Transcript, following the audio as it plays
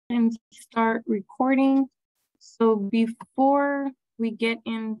and start recording. So before we get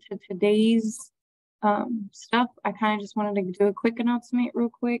into today's stuff, I kind of just wanted to do a quick announcement real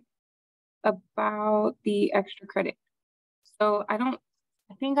quick about the extra credit. So I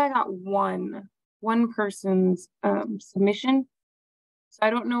think I got one person's submission. So I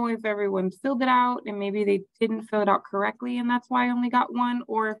don't know if everyone filled it out and maybe they didn't fill it out correctly and that's why I only got one,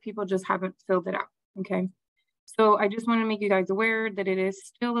 or if people just haven't filled it out, okay? So I just want to make you guys aware that it is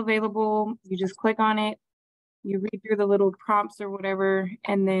still available. You just click on it, you read through the little prompts or whatever,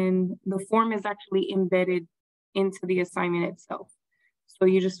 and then the form is actually embedded into the assignment itself. So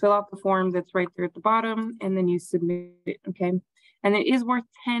you just fill out the form that's right there at the bottom and then you submit it, okay? And it is worth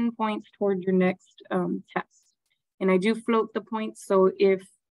 10 points toward your next test. And I do float the points, so if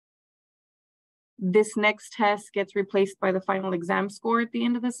this next test gets replaced by the final exam score at the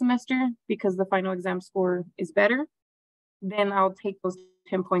end of the semester, because the final exam score is better, then I'll take those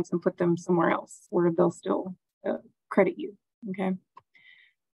 10 points and put them somewhere else where they'll still credit you, okay?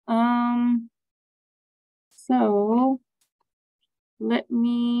 So let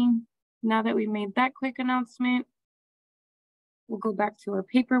me, now that we made that quick announcement, we'll go back to our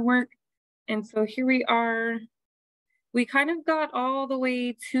paperwork. And so here we are. We kind of got all the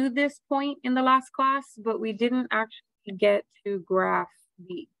way to this point in the last class, but we didn't actually get to graph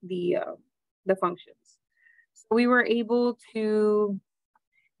the functions. So we were able to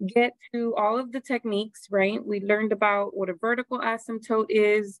get to all of the techniques, right? We learned about what a vertical asymptote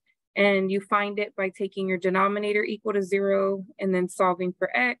is, and you find it by taking your denominator equal to 0 and then solving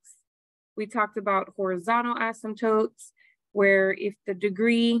for x. We talked about horizontal asymptotes, where if the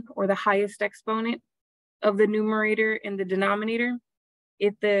degree or the highest exponent of the numerator and the denominator,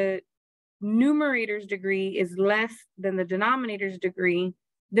 if the numerator's degree is less than the denominator's degree,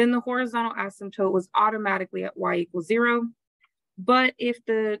 then the horizontal asymptote was automatically at y equals 0. But if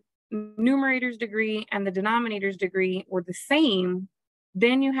the numerator's degree and the denominator's degree were the same,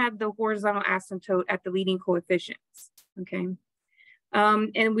 then you had the horizontal asymptote at the leading coefficients, okay?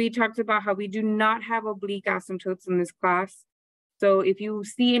 And we talked about how we do not have oblique asymptotes in this class. So if you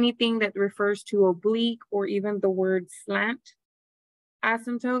see anything that refers to oblique or even the word slant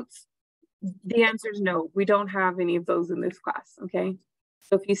asymptotes, the answer is no, we don't have any of those in this class, okay?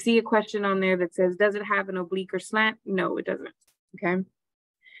 So if you see a question on there that says, does it have an oblique or slant? No, it doesn't, okay?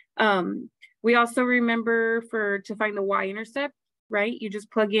 We also remember to find the y-intercept, right? You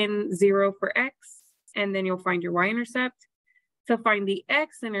just plug in 0 for x, and then you'll find your y-intercept. To find the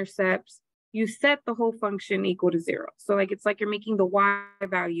x-intercept, you set the whole function equal to 0. So it's like you're making the y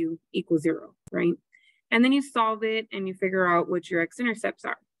value equal 0, right? And then you solve it and you figure out what your x-intercepts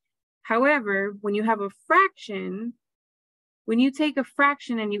are. However, when you have a fraction, when you take a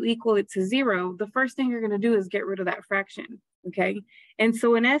fraction and you equal it to 0, the first thing you're going to do is get rid of that fraction, okay? And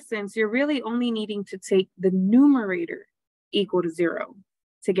so in essence, you're really only needing to take the numerator equal to 0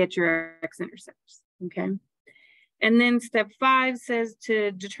 to get your x-intercepts, okay? And then step 5 says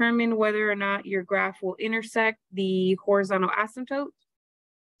to determine whether or not your graph will intersect the horizontal asymptote.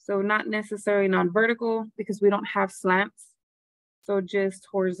 So not necessarily non-vertical because we don't have slants. So just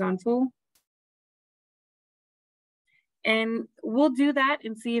horizontal. And we'll do that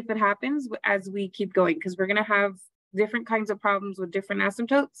and see if it happens as we keep going, because we're gonna have different kinds of problems with different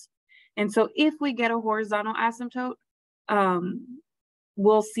asymptotes. And so if we get a horizontal asymptote,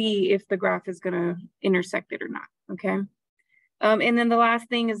 we'll see if the graph is gonna intersect it or not, okay? And then the last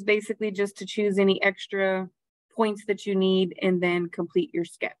thing is basically just to choose any extra points that you need and then complete your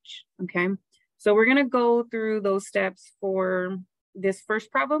sketch, okay? So we're gonna go through those steps for this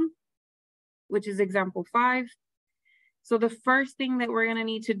first problem, which is example 5. So the first thing that we're gonna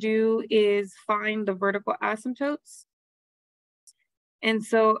need to do is find the vertical asymptotes. And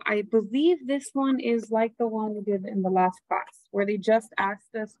so I believe this one is like the one we did in the last class, where they just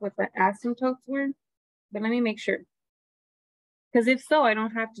asked us what the asymptotes were. But let me make sure. Because if so, I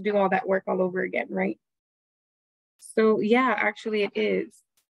don't have to do all that work all over again, right? So yeah, actually it is.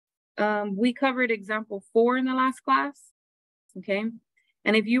 We covered example 4 in the last class, okay?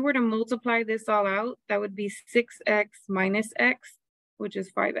 And if you were to multiply this all out, that would be 6x minus x, which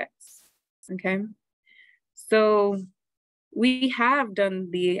is 5x, okay? So we have done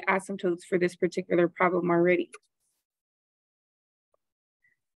the asymptotes for this particular problem already.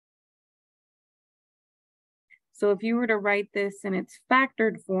 So if you were to write this in its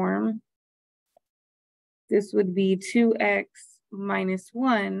factored form, this would be 2x minus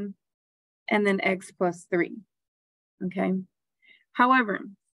 1 and then x plus 3, okay? However,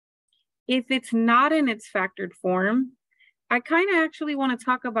 if it's not in its factored form, I kind of actually want to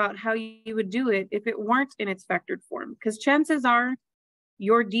talk about how you would do it if it weren't in its factored form, because chances are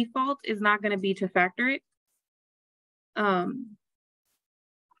your default is not going to be to factor it. And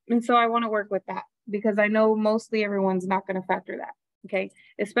so I want to work with that because I know mostly everyone's not going to factor that, okay?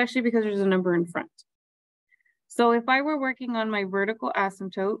 Especially because there's a number in front. So if I were working on my vertical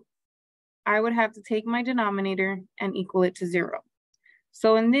asymptote, I would have to take my denominator and equal it to 0.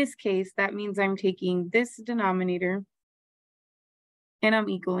 So in this case, that means I'm taking this denominator and I'm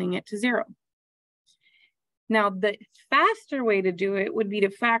equaling it to 0. Now, the faster way to do it would be to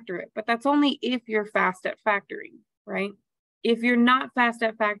factor it, but that's only if you're fast at factoring, right? If you're not fast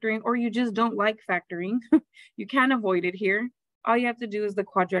at factoring or you just don't like factoring, you can avoid it here. All you have to do is the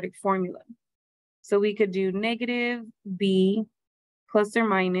quadratic formula. So we could do negative b plus or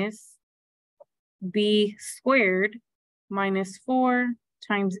minus b squared minus 4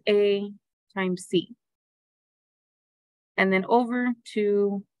 times a times c. And then over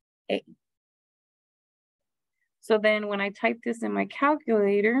to a. So then when I type this in my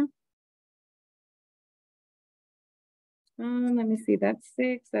calculator, let me see, that's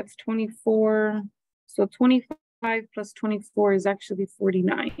 6, that's 24. So 25 plus 24 is actually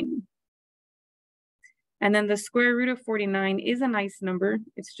 49. And then the square root of 49 is a nice number.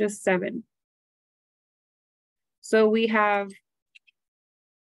 It's just 7. So we have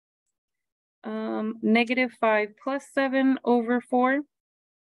negative 5 plus 7 over 4,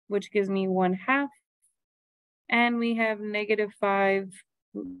 which gives me 1/2. And we have negative 5,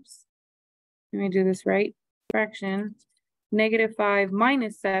 oops, let me do this right, fraction, negative 5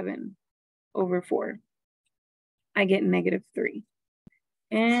 minus 7 over 4. I get negative 3.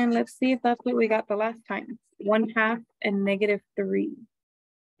 And let's see if that's what we got the last time. 1/2 and negative 3.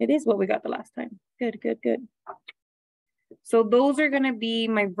 It is what we got the last time. Good, good, good. So those are going to be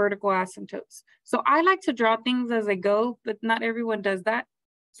my vertical asymptotes. So I like to draw things as I go, but not everyone does that.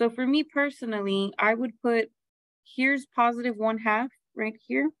 So for me personally, I would put, here's positive 1/2 right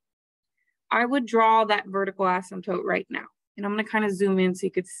here. I would draw that vertical asymptote right now. And I'm going to kind of zoom in so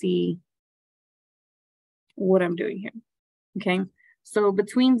you could see what I'm doing here. Okay. So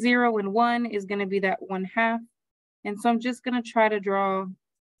between 0 and 1 is going to be that 1/2. And so I'm just going to try to draw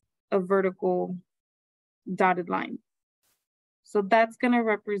a vertical dotted line. So that's going to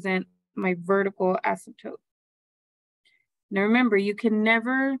represent my vertical asymptote. Now remember, you can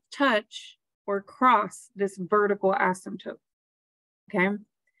never touch or cross this vertical asymptote, okay?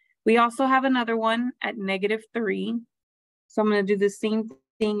 We also have another one at negative 3. So I'm going to do the same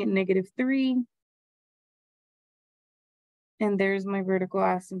thing at negative 3. And there's my vertical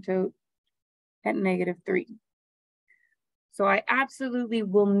asymptote at negative 3. So I absolutely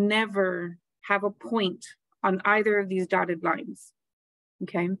will never have a point on either of these dotted lines,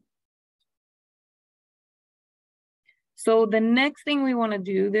 okay? So the next thing we want to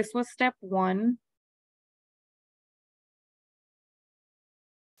do, this was step 1.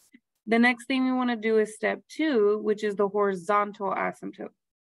 The next thing we want to do is step 2, which is the horizontal asymptote.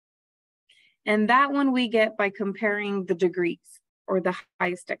 And that one we get by comparing the degrees or the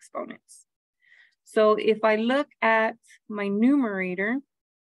highest exponents. So if I look at my numerator,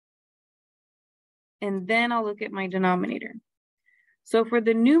 and then I'll look at my denominator. So for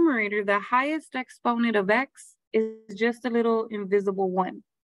the numerator, the highest exponent of x is just a little invisible 1.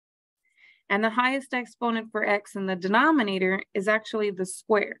 And the highest exponent for x in the denominator is actually the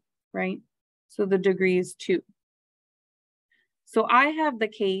square, right? So the degree is 2. So I have the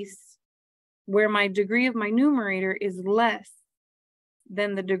case where my degree of my numerator is less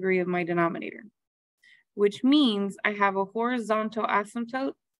than the degree of my denominator, which means I have a horizontal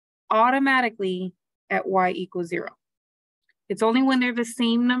asymptote automatically at y equals 0. It's only when they're the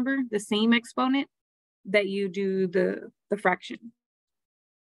same number, the same exponent, that you do the fraction.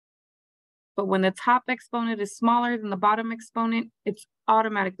 But when the top exponent is smaller than the bottom exponent, it's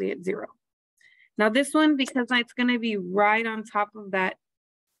automatically at 0. Now this one, because it's going to be right on top of that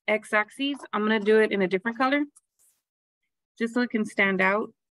x-axis, I'm going to do it in a different color, just so it can stand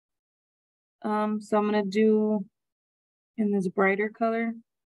out. So I'm going to do in this brighter color,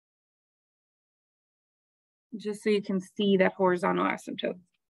 just so you can see that horizontal asymptote.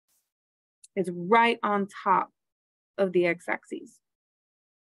 It's right on top of the x-axis.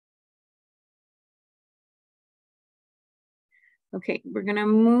 Okay, we're going to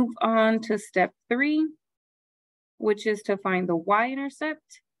move on to step 3, which is to find the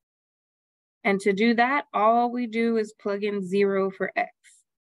y-intercept. And to do that, all we do is plug in 0 for x.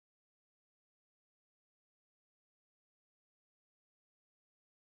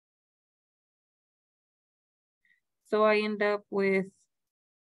 So I end up with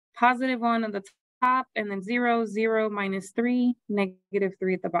positive 1 on the top, and then 0, 0, minus 3, negative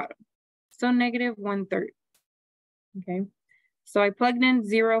 3 at the bottom. So negative 1/3, okay? So I plugged in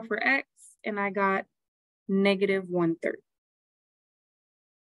 0 for x, and I got -1/3.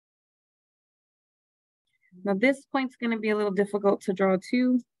 Now this point's going to be a little difficult to draw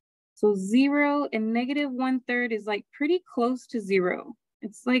too. So 0 and -1/3 is like pretty close to 0.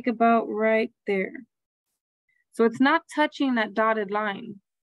 It's like about right there. So it's not touching that dotted line,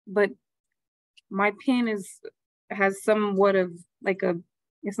 but my pin has somewhat of like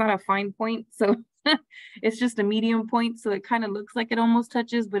it's not a fine point. So it's just a medium point. So it kind of looks like it almost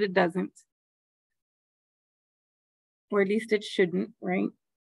touches, but it doesn't. Or at least it shouldn't, right?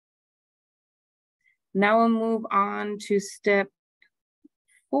 Now we'll move on to step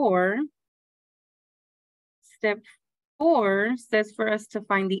 4. Step 4 says for us to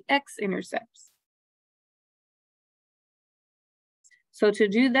find the x-intercepts. So to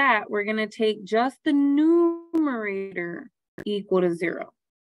do that, we're going to take just the numerator equal to 0.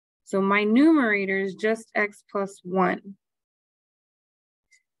 So my numerator is just x plus 1.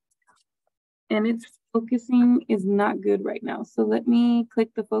 And its focusing is not good right now. So let me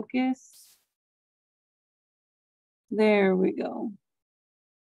click the focus. There we go.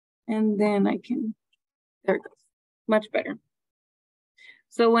 And then there it goes. Much better.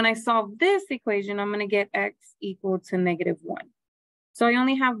 So when I solve this equation, I'm going to get x equal to -1. So I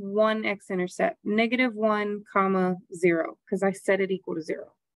only have one x-intercept, -1, 0, because I set it equal to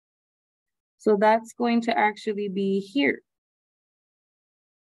 0. So that's going to actually be here.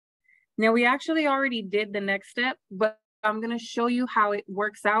 Now we actually already did the next step, but I'm going to show you how it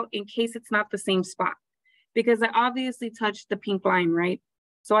works out in case it's not the same spot, because I obviously touched the pink line, right?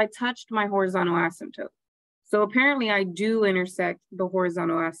 So I touched my horizontal asymptote. So apparently I do intersect the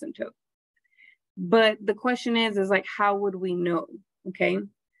horizontal asymptote. But the question is like, how would we know? Okay.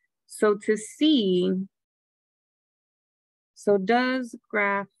 So to see, so does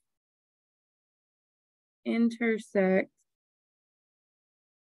graph intersect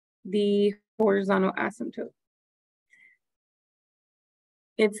the horizontal asymptote?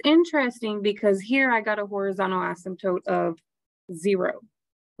 It's interesting because here I got a horizontal asymptote of 0,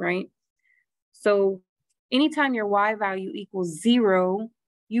 right? So anytime your y value equals 0,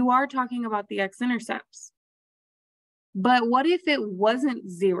 you are talking about the x-intercepts. But what if it wasn't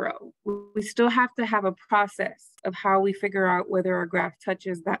 0? We still have to have a process of how we figure out whether our graph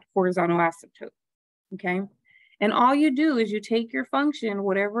touches that horizontal asymptote, okay? And all you do is you take your function,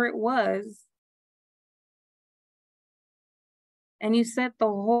 whatever it was, and you set the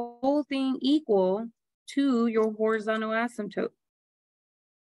whole thing equal to your horizontal asymptote.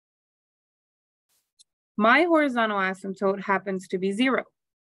 My horizontal asymptote happens to be 0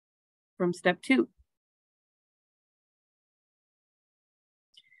 from step 2.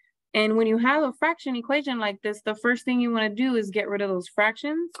 And when you have a fraction equation like this, the first thing you want to do is get rid of those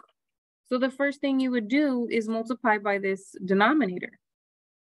fractions. So the first thing you would do is multiply by this denominator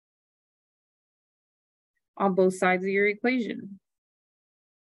on both sides of your equation.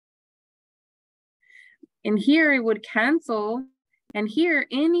 And here it would cancel. And here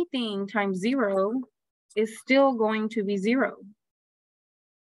anything times 0 is still going to be 0.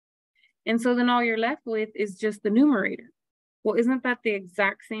 And so then all you're left with is just the numerator. Well, isn't that the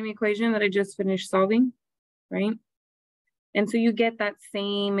exact same equation that I just finished solving, right? And so you get that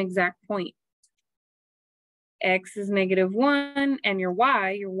same exact point. X is -1, and your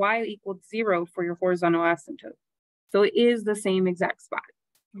y equals 0 for your horizontal asymptote. So it is the same exact spot,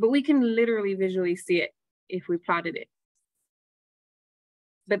 but we can literally visually see it if we plotted it.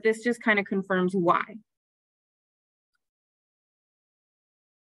 But this just kind of confirms why.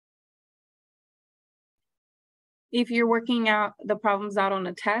 If you're working out the problems out on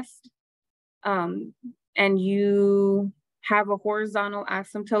a test, and you have a horizontal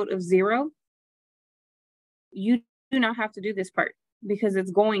asymptote of 0, you do not have to do this part because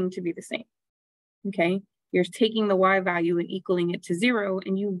it's going to be the same, okay? You're taking the y value and equaling it to 0,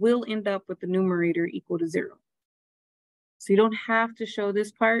 and you will end up with the numerator equal to 0. So you don't have to show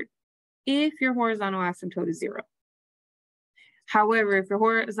this part if your horizontal asymptote is 0. However, if your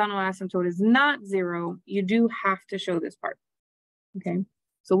horizontal asymptote is not 0, you do have to show this part, okay?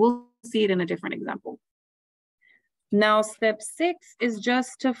 So we'll see it in a different example. Now, step 6 is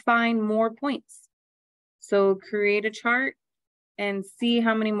just to find more points. So create a chart and see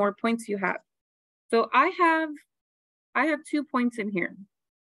how many more points you have. So I have 2 points in here.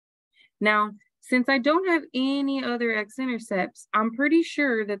 Now, since I don't have any other x-intercepts, I'm pretty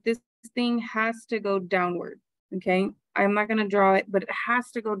sure that this thing has to go downward, okay? I'm not gonna draw it, but it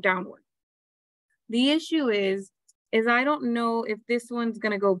has to go downward. The issue is I don't know if this one's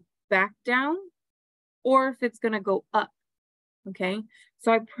gonna go back down or if it's gonna go up, okay?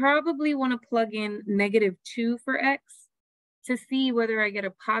 So I probably wanna plug in -2 for x to see whether I get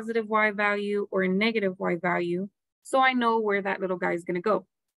a positive y value or a negative y value, so I know where that little guy is going to go.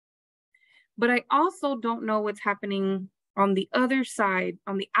 But I also don't know what's happening on the other side,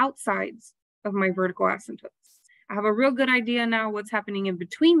 on the outsides of my vertical asymptotes. I have a real good idea now what's happening in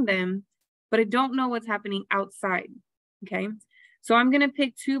between them, but I don't know what's happening outside, okay? So I'm gonna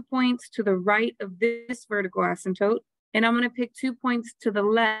pick 2 points to the right of this vertical asymptote, and I'm gonna pick 2 points to the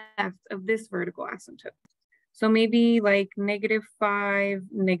left of this vertical asymptote. So maybe like -5,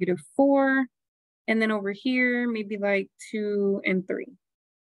 -4, and then over here, maybe like 2 and 3.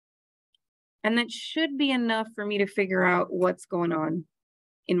 And that should be enough for me to figure out what's going on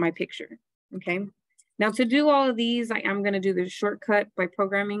in my picture, okay? Now to do all of these, I am gonna do the shortcut by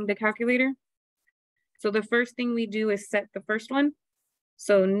programming the calculator. So the first thing we do is set the first one.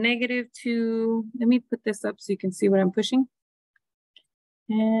 So -2, let me put this up so you can see what I'm pushing.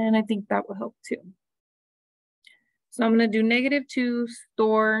 And I think that will help too. So I'm gonna do -2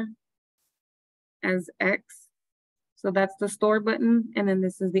 store as X. So that's the store button, and then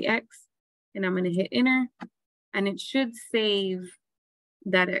this is the X. And I'm gonna hit enter, and it should save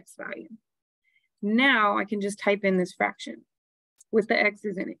that X value. Now I can just type in this fraction with the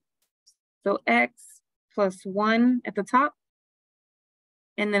X's in it. So X plus 1 at the top,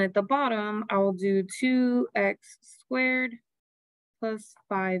 and then at the bottom, I will do 2x squared plus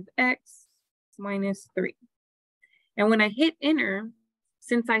 5x minus 3. And when I hit enter,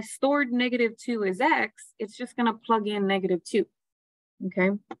 since I stored -2 as X, it's just gonna plug in -2,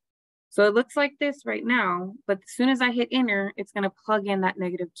 okay? So it looks like this right now, but as soon as I hit enter, it's gonna plug in that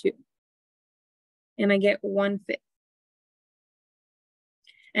 -2. And I get 1/5.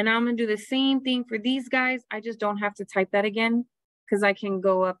 And now I'm gonna do the same thing for these guys. I just don't have to type that again because I can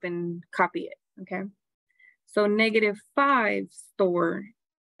go up and copy it, okay? So -5 store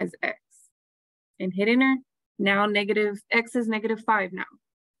as X and hit enter. Now X is -5 now.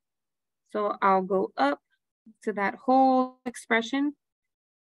 So I'll go up to that whole expression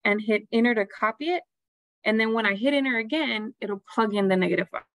and hit enter to copy it. And then when I hit enter again, it'll plug in the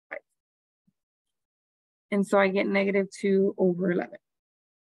 -5. And so I get -2/11.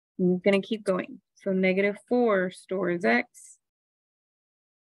 I'm gonna keep going. So -4 stores X,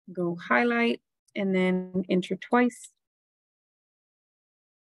 go highlight, and then enter twice.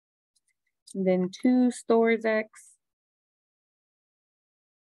 And then 2 stores X.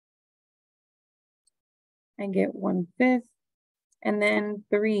 I get 1/5, and then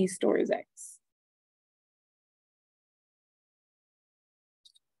 3 stores X.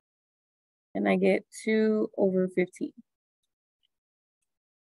 And I get 2/15.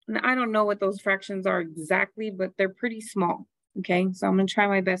 And I don't know what those fractions are exactly, but they're pretty small, okay? So I'm gonna try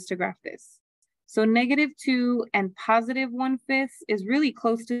my best to graph this. So -2 and +1/5 is really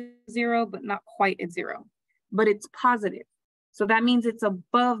close to 0, but not quite at 0, but it's positive. So that means it's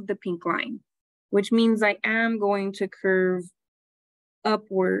above the pink line, which means I am going to curve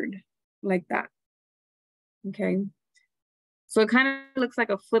upward like that, okay? So it kind of looks like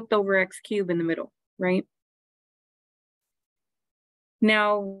a flipped over X cube in the middle, right?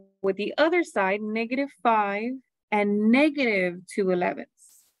 Now with the other side, -5 and -2/11.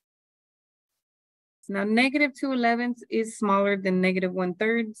 Now -2/11 is smaller than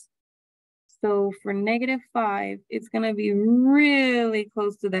 -1/3. So for -5, it's gonna be really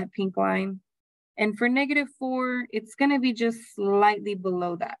close to that pink line. And for -4, it's gonna be just slightly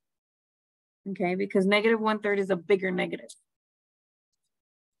below that, okay? Because -1/3 is a bigger negative.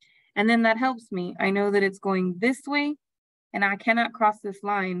 And then that helps me. I know that it's going this way, and I cannot cross this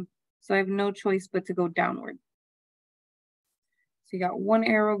line, so I have no choice but to go downward. So you got one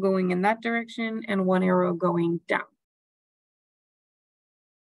arrow going in that direction and one arrow going down.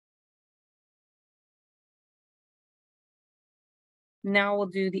 Now we'll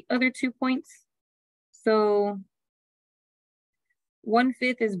do the other 2 points. So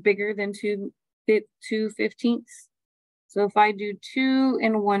 1/5 is bigger than 2/15. So if I do 2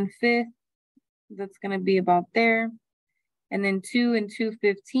 and 1/5, that's gonna be about there. And then 2 and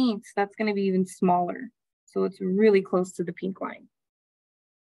 2/15, that's gonna be even smaller. So it's really close to the pink line.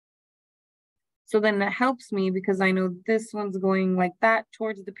 So then that helps me because I know this one's going like that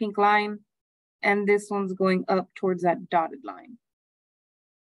towards the pink line, and this one's going up towards that dotted line.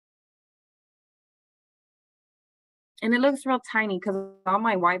 And it looks real tiny because all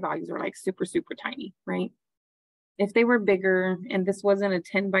my Y values are like super, super tiny, right? If they were bigger and this wasn't a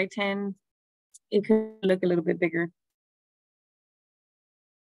 10 by 10, it could look a little bit bigger.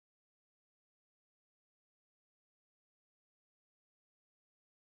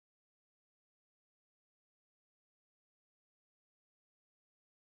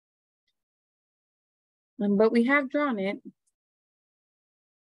 But we have drawn it.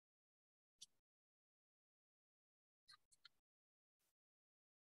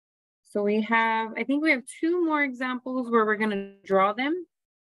 So we have, I think we have 2 more examples where we're gonna draw them.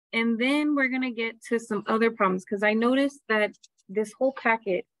 And then we're gonna get to some other problems because I noticed that this whole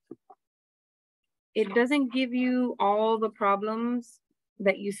packet, it doesn't give you all the problems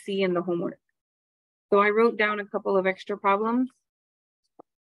that you see in the homework. So I wrote down a couple of extra problems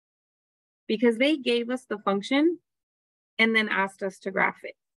because they gave us the function and then asked us to graph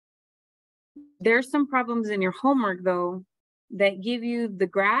it. There's some problems in your homework though that give you the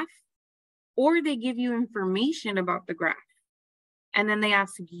graph or they give you information about the graph. And then they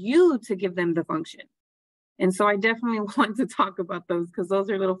ask you to give them the function. And so I definitely want to talk about those because those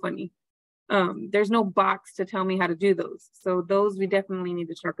are a little funny. There's no box to tell me how to do those. So those we definitely need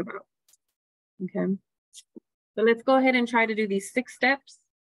to talk about. Okay. So let's go ahead and try to do these 6 steps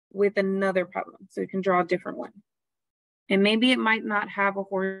with another problem. So we can draw a different one. And maybe it might not have a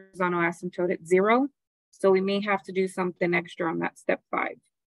horizontal asymptote at 0. So we may have to do something extra on that step 5.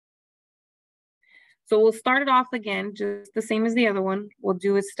 So we'll start it off again, just the same as the other one. We'll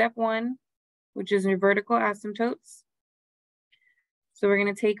do a step 1, which is your vertical asymptotes. So we're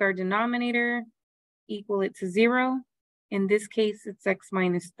gonna take our denominator, equal it to 0. In this case, it's x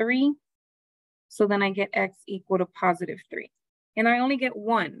minus 3. So then I get x equal to positive 3. And I only get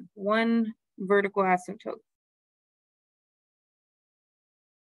one vertical asymptote.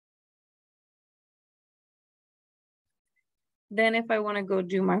 Then if I want to go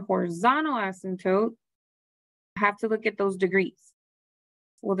do my horizontal asymptote, I have to look at those degrees.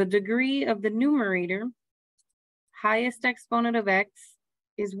 Well, the degree of the numerator, highest exponent of x,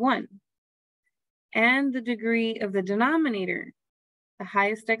 is 1. And the degree of the denominator, the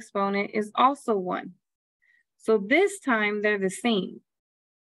highest exponent, is also 1. So this time they're the same.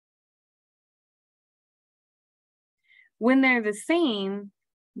 When they're the same,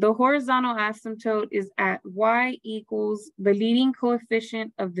 the horizontal asymptote is at y equals the leading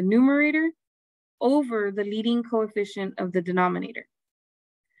coefficient of the numerator over the leading coefficient of the denominator.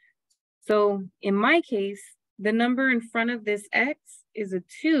 So in my case, the number in front of this x is a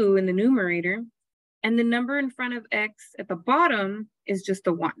 2 in the numerator, and the number in front of x at the bottom is just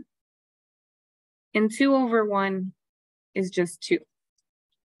a 1. And 2 over 1 is just 2.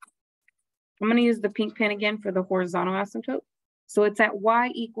 I'm going to use the pink pen again for the horizontal asymptote. So it's at y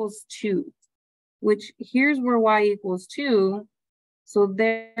equals 2, which here's where y equals 2. So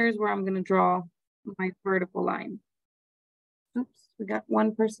there's where I'm going to draw my vertical line. Oops, we got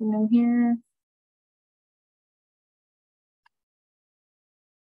one person in here.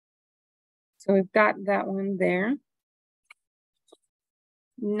 So we've got that one there.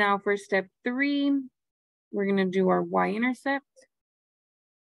 Now for step 3, we're going to do our y-intercept.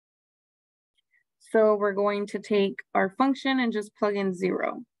 So we're going to take our function and just plug in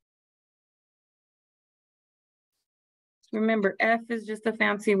 0. Remember, f is just a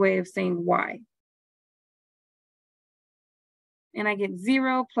fancy way of saying y. And I get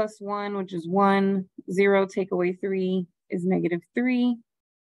 0 plus 1, which is 1. 0 take away 3 is negative 3.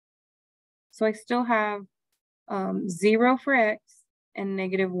 So I still have 0 for x and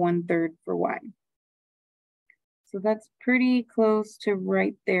negative 1/3 for y. So that's pretty close to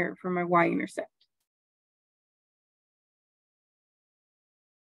right there for my y-intercept.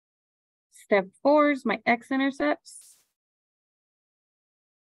 Step 4 is my x-intercepts.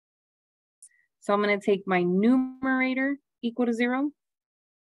 So I'm going to take my numerator equal to 0.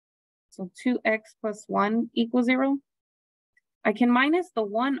 So 2x plus 1 equals 0. I can minus the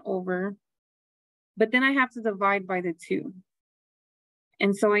 1 over, but then I have to divide by the 2.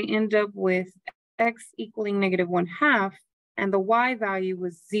 And so I end up with x equaling negative 1/2, and the y value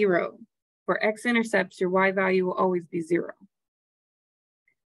was 0. For x-intercepts, your y value will always be 0.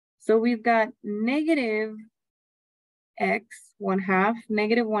 So we've got negative x 1/2,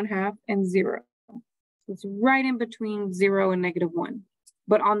 negative 1/2, and 0. So it's right in between 0 and negative 1,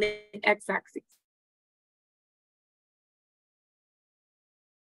 but on the x-axis.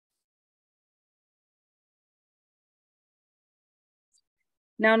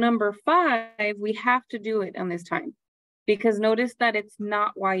 Now, number 5, we have to do it on this time because notice that it's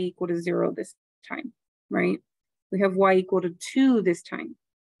not y equal to 0 this time, right? We have y equal to 2 this time.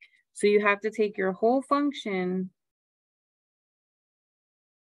 So you have to take your whole function.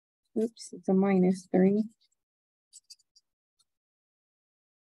 Oops, it's a minus 3.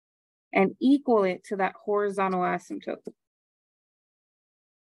 And equal it to that horizontal asymptote.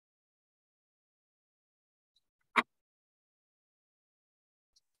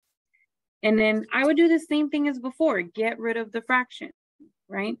 And then I would do the same thing as before, get rid of the fraction,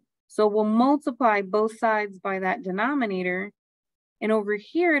 right? So we'll multiply both sides by that denominator. And over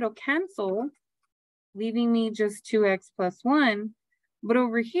here, it'll cancel, leaving me just 2x plus 1. But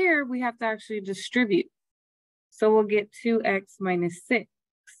over here, we have to actually distribute. So we'll get 2x minus 6.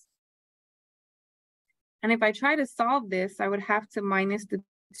 And if I try to solve this, I would have to minus the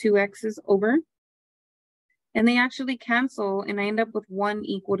 2x's over. And they actually cancel, and I end up with 1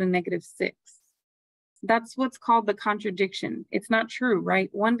 equal to negative 6. That's what's called the contradiction. It's not true, right?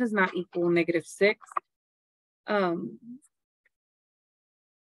 1 does not equal negative 6. And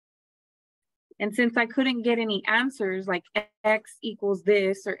since I couldn't get any answers like x equals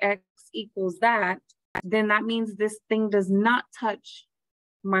this or x equals that, then that means this thing does not touch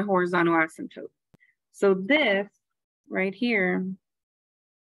my horizontal asymptote. So this right here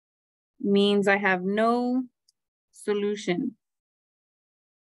means I have no solution.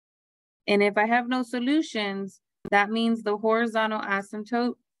 And if I have no solutions, that means the horizontal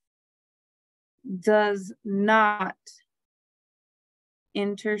asymptote does not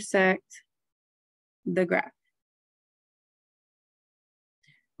intersect the graph,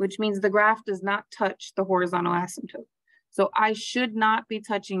 which means the graph does not touch the horizontal asymptote. So I should not be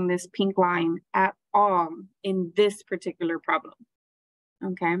touching this pink line at all in this particular problem,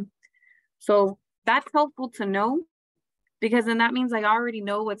 okay? So that's helpful to know, because then that means I already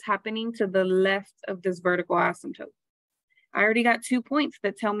know what's happening to the left of this vertical asymptote. I already got 2 points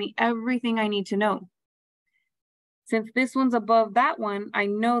that tell me everything I need to know. Since this one's above that one, I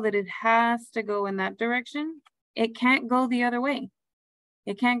know that it has to go in that direction. It can't go the other way.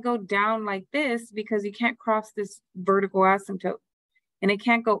 It can't go down like this because you can't cross this vertical asymptote. And it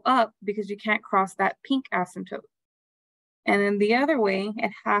can't go up because you can't cross that pink asymptote. And then the other way,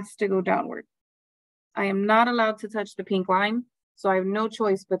 it has to go downward. I am not allowed to touch the pink line, so I have no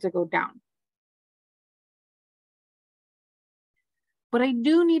choice but to go down. But I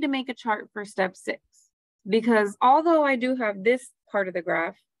do need to make a chart for step 6, because although I do have this part of the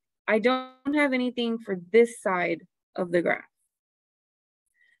graph, I don't have anything for this side of the graph.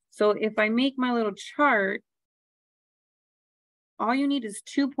 So if I make my little chart, all you need is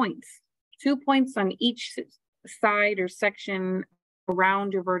 2 points. 2 points on each side or section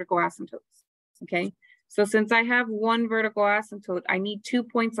around your vertical asymptotes, okay? So since I have one vertical asymptote, I need 2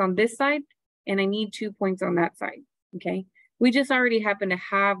 points on this side, and I need 2 points on that side, okay? We just already happen to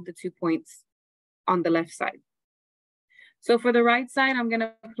have the 2 points on the left side. So for the right side, I'm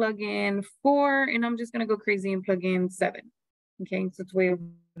gonna plug in 4, and I'm just gonna go crazy and plug in 7, okay? So it's way over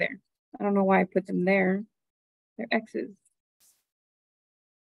there. I don't know why I put them there. They're X's.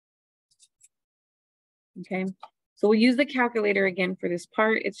 Okay, so we'll use the calculator again for this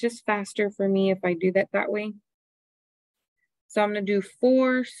part. It's just faster for me if I do that way. So I'm gonna do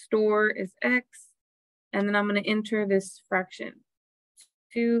 4 store is X, and then I'm gonna enter this fraction.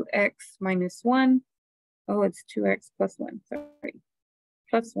 2x minus 1. Oh, it's 2x plus 1, sorry.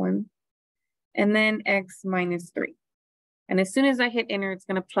 Plus 1. And then x minus 3. And as soon as I hit enter, it's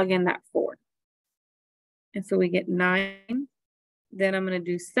gonna plug in that 4. And so we get 9. Then I'm gonna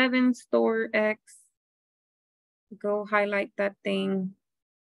do 7 store x. Go highlight that thing.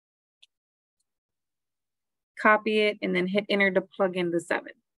 Copy it, and then hit enter to plug in the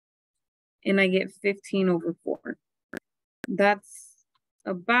 7. And I get 15 over 4. That's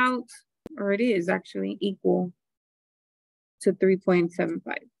about, or it is actually equal to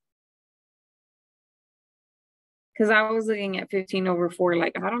 3.75. Because I was looking at 15 over 4,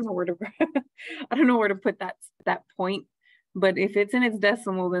 like I don't know where to I don't know where to put that point, but if it's in its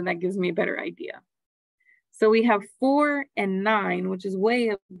decimal, then that gives me a better idea. So we have 4 and 9, which is way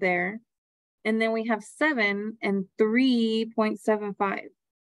up there. And then we have 7 and 3.75.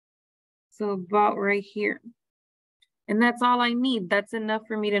 So about right here. And that's all I need. That's enough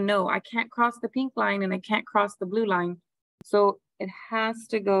for me to know. I can't cross the pink line and I can't cross the blue line. So it has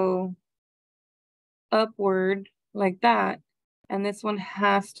to go upward like that. And this one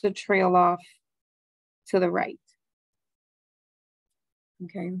has to trail off to the right.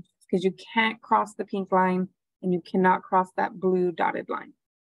 Okay, because you can't cross the pink line and you cannot cross that blue dotted line.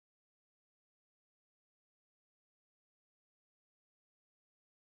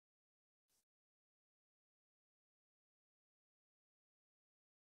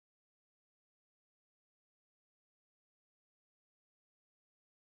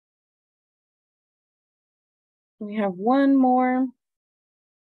 We have one more.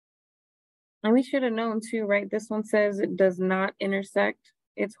 And we should have known too, right? This one says it does not intersect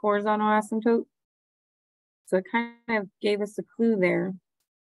its horizontal asymptote. So it kind of gave us a clue there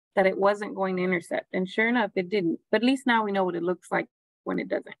that it wasn't going to intersect. And sure enough, it didn't. But at least now we know what it looks like when it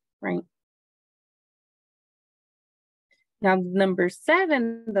doesn't, right? Now, number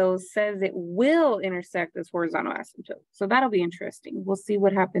 7, though, says it will intersect this horizontal asymptote. So that'll be interesting. We'll see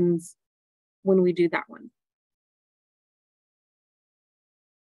what happens when we do that one.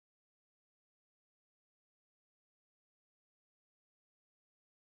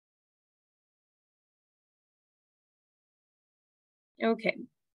 Okay,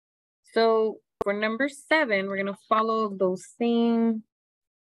 so for number 7, we're gonna follow those same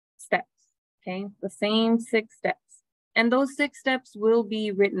steps, okay? The same 6 steps. And those 6 steps will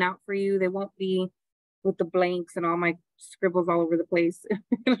be written out for you. They won't be with the blanks and all my scribbles all over the place.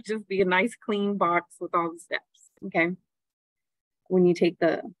 It'll just be a nice clean box with all the steps, okay? When you take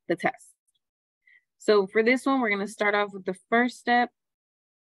the test. So for this one, we're gonna start off with the first step.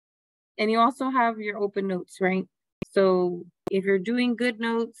 And you also have your open notes, right? So if you're doing good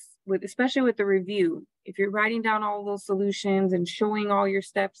notes, especially with the review, if you're writing down all those solutions and showing all your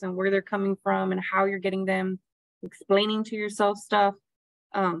steps and where they're coming from and how you're getting them, explaining to yourself stuff,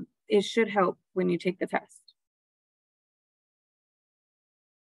 it should help when you take the test.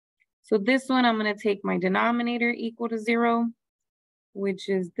 So this one, I'm going to take my denominator equal to 0, which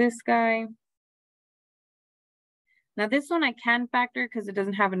is this guy. Now this one I can factor because it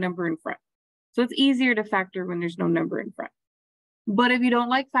doesn't have a number in front. So it's easier to factor when there's no number in front. But if you don't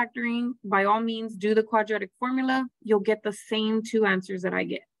like factoring, by all means, do the quadratic formula. You'll get the same 2 answers that I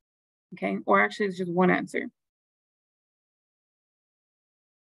get, okay? Or actually, it's just 1 answer.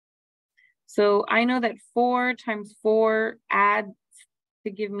 So I know that 4 times 4 adds to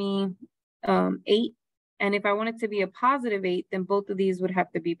give me 8. And if I want it to be a positive 8, then both of these would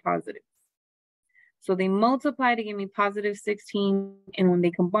have to be positive. So they multiply to give me positive 16. And when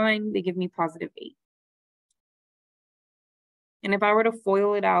they combine, they give me positive 8. And if I were to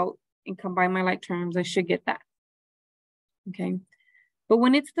FOIL it out and combine my like terms, I should get that, okay? But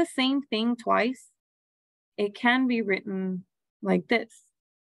when it's the same thing twice, it can be written like this,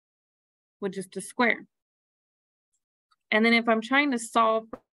 with just a square. And then if I'm trying to solve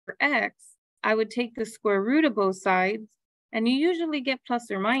for x, I would take the square root of both sides, and you usually get plus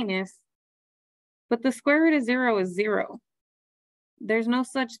or minus, but the square root of 0 is 0. There's no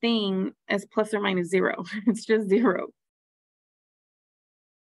such thing as plus or minus 0. It's just 0.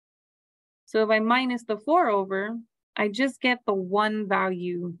 So if I minus the 4 over, I just get the one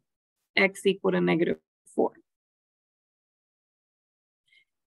value, x equal to negative 4.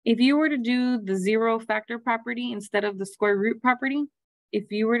 If you were to do the 0 factor property instead of the square root property, if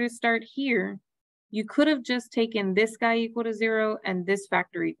you were to start here, you could have just taken this guy equal to 0 and this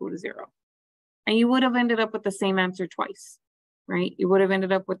factor equal to 0. And you would have ended up with the same answer twice, right? You would have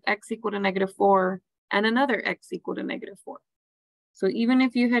ended up with x equal to negative 4 and another x equal to negative 4. So even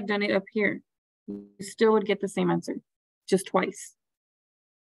if you had done it up here, you still would get the same answer, just twice.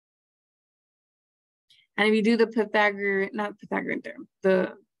 And if you do the Pythagorean theorem,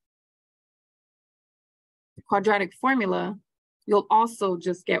 the quadratic formula, you'll also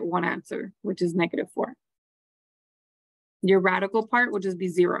just get one answer, which is negative 4. Your radical part will just be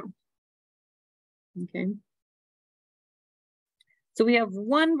 0. Okay. So we have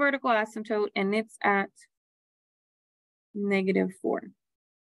one vertical asymptote and it's at negative 4.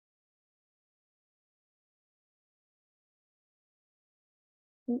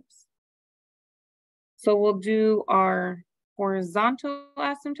 Oops. So we'll do our horizontal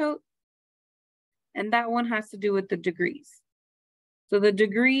asymptote, and that one has to do with the degrees. So the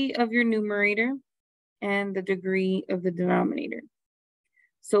degree of your numerator and the degree of the denominator.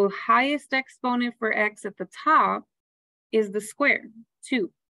 So highest exponent for x at the top is the square,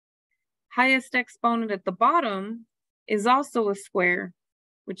 2. Highest exponent at the bottom is also a square,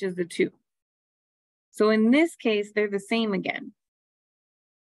 which is the 2. So in this case, they're the same again,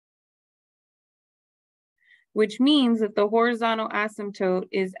 which means that the horizontal asymptote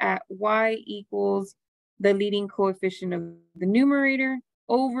is at y equals the leading coefficient of the numerator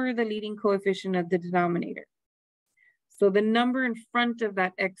over the leading coefficient of the denominator. So the number in front of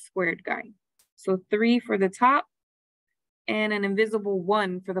that x squared guy. So 3 for the top and an invisible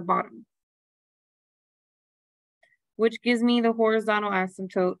 1 for the bottom, which gives me the horizontal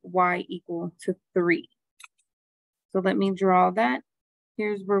asymptote y equal to 3. So let me draw that.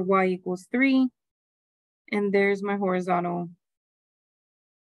 Here's where y equals 3. And there's my horizontal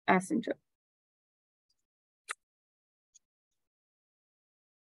asymptote.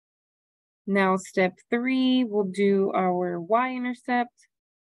 Now step 3, we'll do our y-intercept.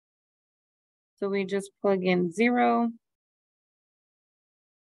 So we just plug in 0.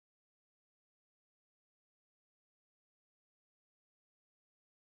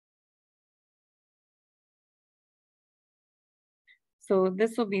 So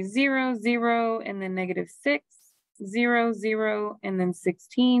this will be 0, 0, and then negative 6, 0, 0, and then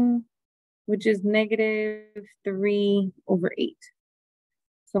 16, which is negative 3 over 8.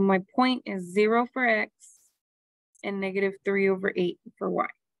 So my point is 0 for x and negative 3 over 8 for y.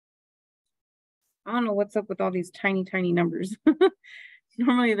 I don't know what's up with all these tiny, tiny numbers.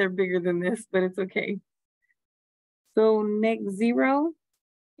 Normally they're bigger than this, but it's okay. So -0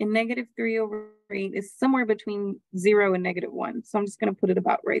 and -3/8 is somewhere between 0 and -1. So I'm just going to put it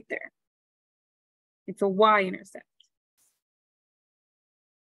about right there. It's a y-intercept.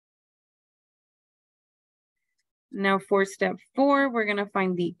 Now for step 4, we're going to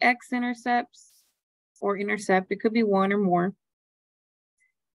find the x-intercepts or intercept. It could be one or more.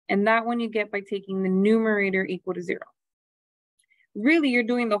 And that one you get by taking the numerator equal to 0. Really, you're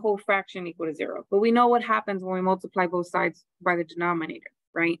doing the whole fraction equal to 0. But we know what happens when we multiply both sides by the denominator,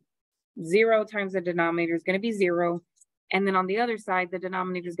 right? 0 times the denominator is going to be 0. And then on the other side, the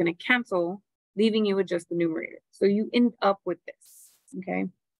denominator is going to cancel, leaving you with just the numerator. So you end up with this, okay?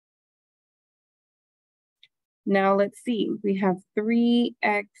 Now let's see. We have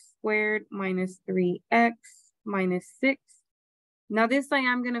 3x squared minus 3x minus 6. Now this I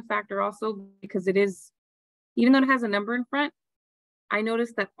am going to factor also because it is, even though it has a number in front, I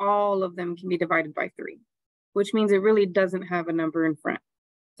noticed that all of them can be divided by 3, which means it really doesn't have a number in front.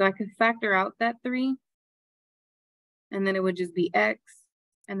 So I could factor out that 3, and then it would just be x,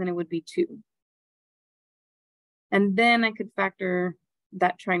 and then it would be 2. And then I could factor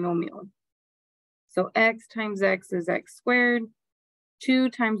that trinomial. So x times x is x squared. 2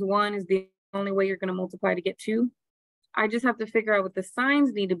 times 1 is the only way you're going to multiply to get 2. I just have to figure out what the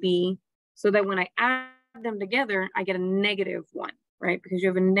signs need to be so that when I add them together, I get a -1, right? Because you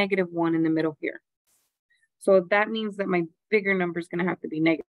have a -1 in the middle here. So that means that my bigger number is going to have to be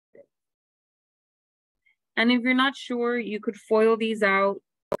negative. And if you're not sure, you could FOIL these out,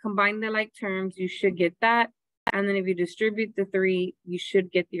 combine the like terms, you should get that. And then if you distribute the 3, you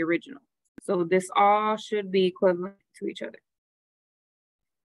should get the original. So this all should be equivalent to each other.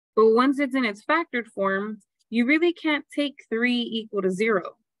 But once it's in its factored form, you really can't take 3 equal to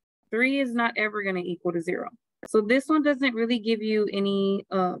 0. 3 is not ever going to equal to 0. So this one doesn't really give you any,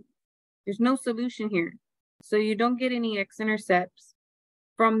 there's no solution here. So you don't get any x-intercepts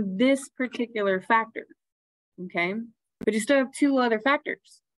from this particular factor, okay? But you still have 2 other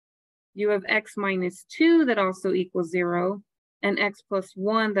factors. You have x minus 2 that also equals 0, and x plus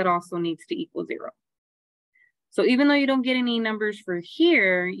 1 that also needs to equal 0. So even though you don't get any numbers for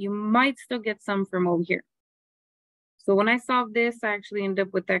here, you might still get some from over here. So when I solve this, I actually end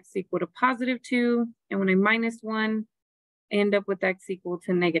up with x equal to +2. And when I minus 1, I end up with x equal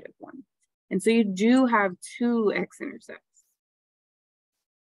to -1. And so you do have 2 x-intercepts.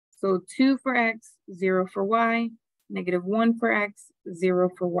 So 2 for x, 0 for y, -1 for x, 0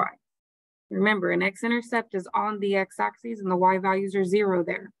 for y. Remember, an x-intercept is on the x-axis and the y values are 0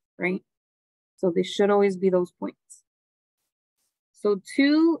 there, right? So they should always be those points. So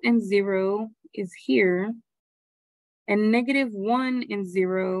 2 and 0 is here, and -1 and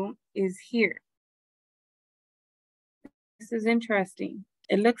 0 is here. This is interesting.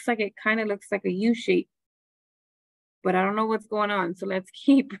 It looks like, it kind of looks like a U shape, but I don't know what's going on. So let's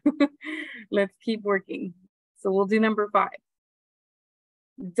keep, let's keep working. So we'll do number 5.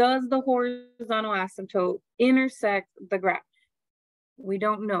 Does the horizontal asymptote intersect the graph? We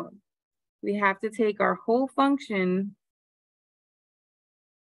don't know. We have to take our whole function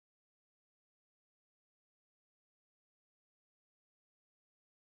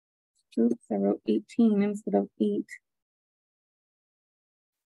oops, I wrote 18 instead of 8.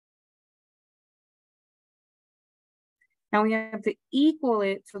 Now we have to equal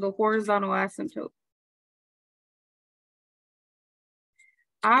it to the horizontal asymptote.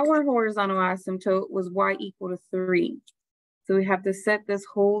 Our horizontal asymptote was y equal to 3. So we have to set this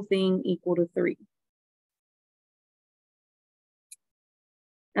whole thing equal to 3.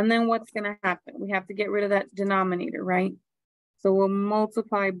 And then what's going to happen? We have to get rid of that denominator, right? So we'll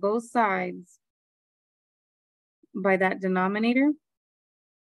multiply both sides by that denominator.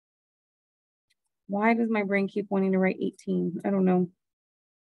 Why does my brain keep wanting to write 18? I don't know.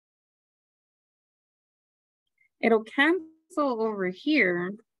 It'll cancel over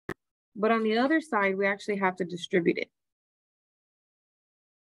here, but on the other side, we actually have to distribute it.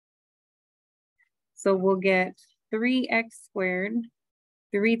 So we'll get 3x squared.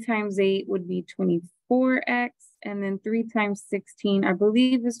 3 times 8 would be 24x, and then 3 times 16, I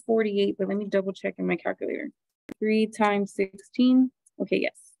believe is 48, but let me double check in my calculator. 3 times 16, okay,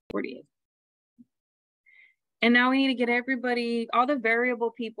 yes, 48. And now we need to get everybody, all the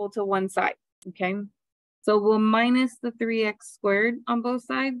variable people to one side, okay? So we'll minus the 3x squared on both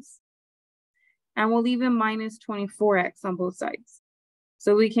sides, and we'll leave a minus 24x on both sides.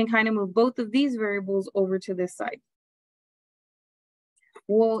 So we can kind of move both of these variables over to this side.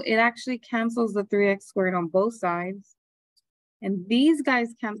 Well, it actually cancels the 3x squared on both sides. And these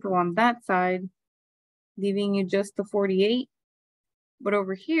guys cancel on that side, leaving you just the 48. But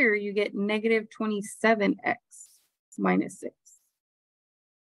over here, you get -27x. minus 6.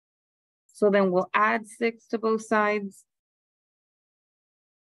 So then we'll add 6 to both sides.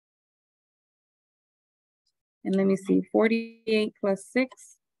 And let me see, 48 plus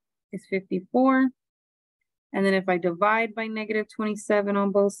 6 is 54. And then if I divide by negative 27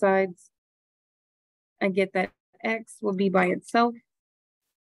 on both sides, I get that x will be by itself.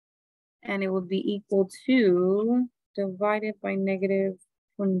 And it will be equal to, divided by negative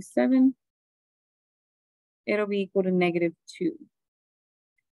 27, it'll be equal to negative 2.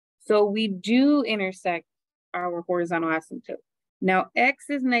 So we do intersect our horizontal asymptote. Now x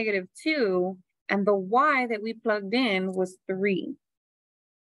is negative 2, and the y that we plugged in was 3.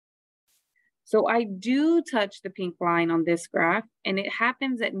 So I do touch the pink line on this graph, and it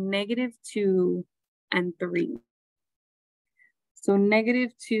happens at negative 2 and 3. So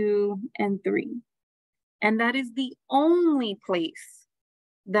negative 2 and 3. And that is the only place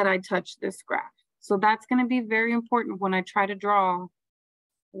that I touch this graph. So that's going to be very important when I try to draw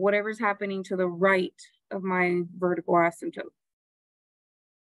whatever's happening to the right of my vertical asymptote.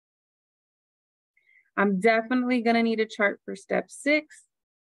 I'm definitely going to need a chart for step 6,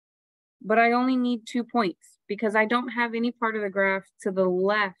 but I only need 2 points because I don't have any part of the graph to the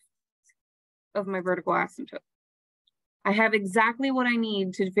left of my vertical asymptote. I have exactly what I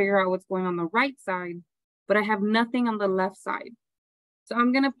need to figure out what's going on the right side, but I have nothing on the left side. So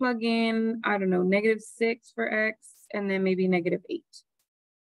I'm going to plug in, I don't know, negative 6 for x, and then maybe negative 8.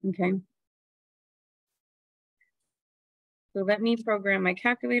 Okay. So let me program my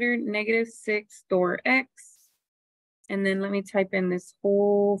calculator, negative 6 store x, and then let me type in this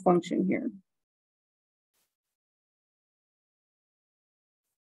whole function here.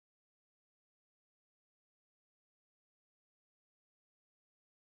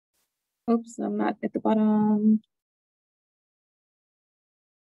 Oops, I'm not at the bottom.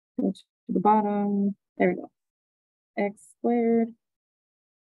 Go to the bottom. There we go. X squared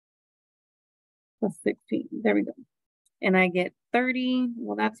plus 16. There we go. And I get 30.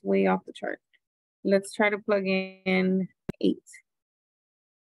 Well, that's way off the chart. Let's try to plug in 8.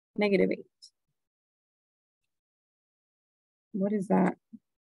 Negative 8. What is that?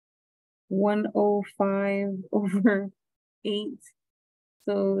 105 over 8.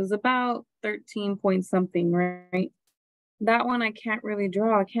 So it's about 13 point something, right? That one I can't really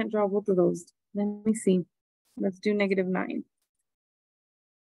draw. I can't draw both of those. Let me see. Let's do negative 9.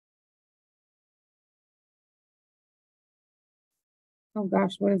 Oh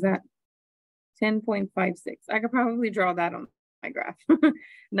gosh, what is that? 10.56. I could probably draw that on my graph.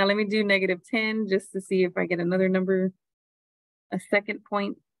 Now let me do negative 10 just to see if I get another number, a second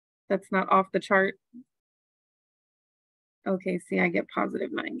point that's not off the chart. Okay, see, I get positive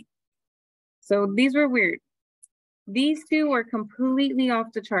 9. So these were weird. These two were completely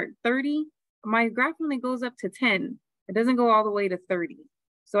off the chart. 30, my graph only goes up to 10. It doesn't go all the way to 30.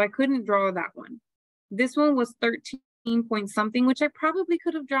 So I couldn't draw that one. This one was 13 point something, which I probably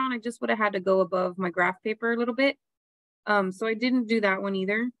could have drawn. I just would have had to go above my graph paper a little bit. So I didn't do that one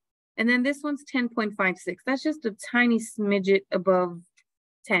either. And then this one's 10.56. That's just a tiny smidget above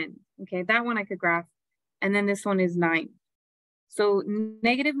 10. Okay, that one I could graph. And then this one is 9. So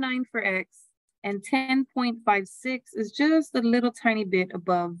negative 9 for x and 10.56 is just a little tiny bit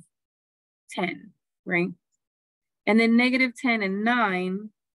above 10, right? And then negative 10 and 9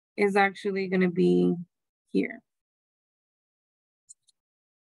 is actually going to be here.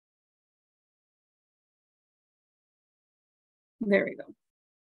 There we go.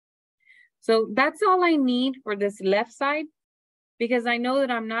 So that's all I need for this left side, because I know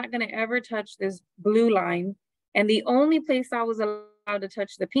that I'm not going to ever touch this blue line. And the only place I was allowed to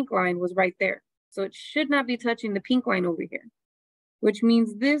touch the pink line was right there. So it should not be touching the pink line over here, which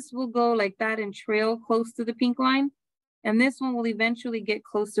means this will go like that and trail close to the pink line. And this one will eventually get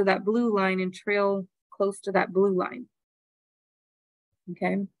close to that blue line and trail close to that blue line.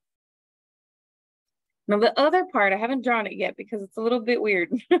 Okay. Now the other part, I haven't drawn it yet because it's a little bit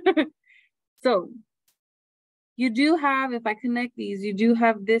weird. So you do have, if I connect these, you do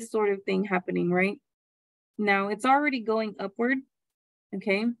have this sort of thing happening, right? Now it's already going upward,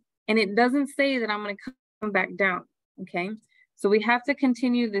 okay? And it doesn't say that I'm gonna come back down, okay? So we have to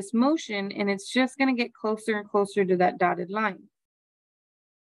continue this motion, and it's just gonna get closer and closer to that dotted line.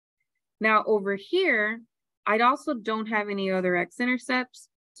 Now over here, I also don't have any other x-intercepts,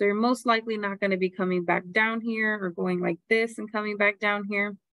 so you're most likely not gonna be coming back down here or going like this and coming back down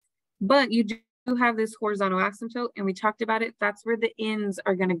here. But you do have this horizontal asymptote, and we talked about it. That's where the ends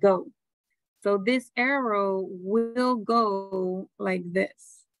are gonna go. So this arrow will go like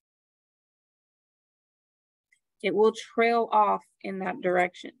this. It will trail off in that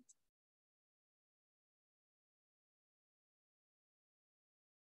direction.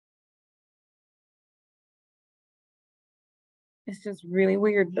 It's just really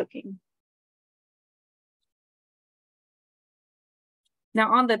weird looking.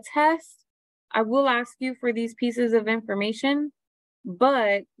 Now on the test, I will ask you for these pieces of information,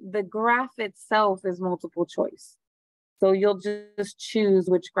 but the graph itself is multiple choice. So you'll just choose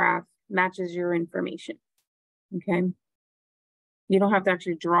which graph matches your information, okay? You don't have to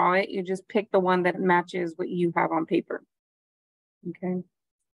actually draw it. You just pick the one that matches what you have on paper, okay?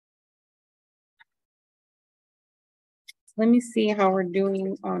 So let me see how we're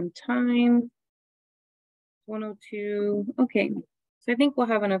doing on time. 102, okay. So I think we'll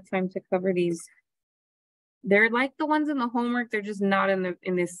have enough time to cover these. They're like the ones in the homework, they're just not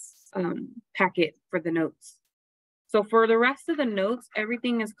in this packet for the notes. So for the rest of the notes,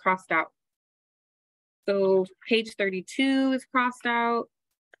 everything is crossed out. So page 32 is crossed out,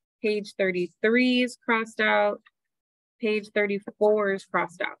 page 33 is crossed out, page 34 is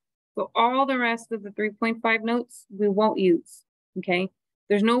crossed out. So all the rest of the 3.5 notes, we won't use, okay?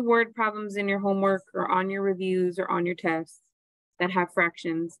 There's no word problems in your homework or on your reviews or on your tests that have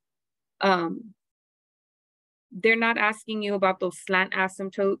fractions. They're not asking you about those slant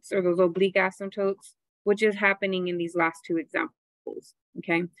asymptotes or those oblique asymptotes, which is happening in these last two examples,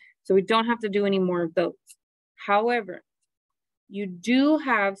 okay? So we don't have to do any more of those. However, you do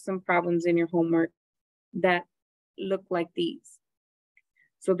have some problems in your homework that look like these.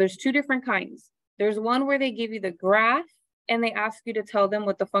 So there's two different kinds. There's one where they give you the graph and they ask you to tell them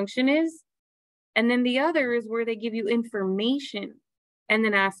what the function is. And then the other is where they give you information and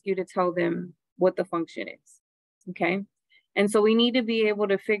then ask you to tell them what the function is, okay? And so we need to be able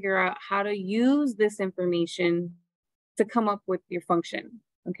to figure out how to use this information to come up with your function,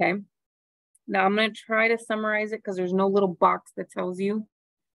 okay? Now I'm gonna try to summarize it because there's no little box that tells you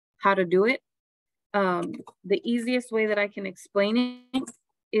how to do it. The easiest way that I can explain it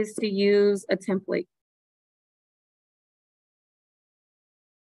is to use a template.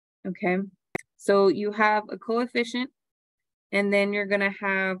 Okay, so you have a coefficient and then you're gonna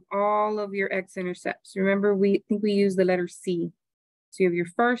have all of your x-intercepts. Remember, we think we use the letter C. So you have your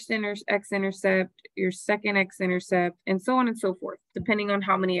first x-intercept, your second x-intercept, and so on and so forth, depending on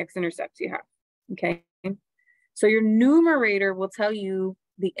how many x-intercepts you have, okay? So your numerator will tell you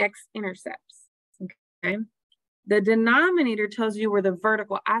the x-intercepts, okay? The denominator tells you where the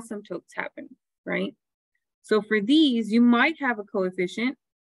vertical asymptotes happen, right? So for these, you might have a coefficient,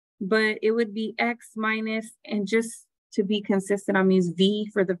 but it would be x minus, and just to be consistent, I'm use v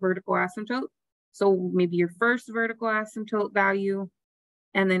for the vertical asymptote. So maybe your first vertical asymptote value,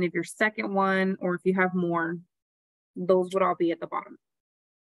 and then if your second one, or if you have more, those would all be at the bottom,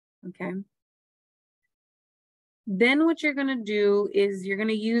 okay? Then what you're gonna do is you're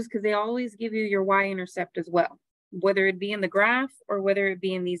gonna use, because they always give you your y-intercept as well, whether it be in the graph or whether it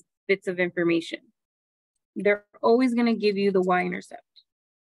be in these bits of information. They're always gonna give you the y-intercept.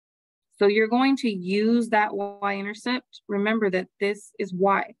 So you're going to use that y-intercept. Remember that this is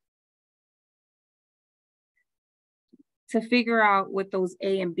y, to figure out what those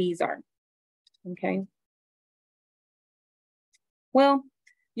A and B's are, okay? Well,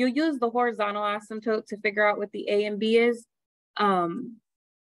 you'll use the horizontal asymptote to figure out what the A and B is,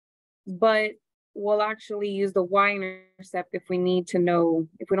 but we'll actually use the y-intercept if we need to know,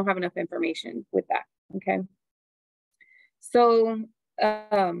 if we don't have enough information with that, okay? So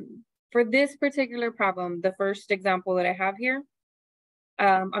for this particular problem, the first example that I have here,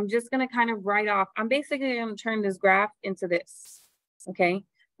 I'm just gonna kind of write off, I'm basically gonna turn this graph into this, okay?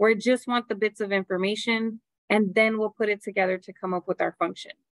 Where I just want the bits of information and then we'll put it together to come up with our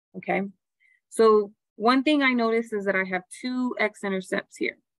function, okay? So one thing I noticed is that I have two x-intercepts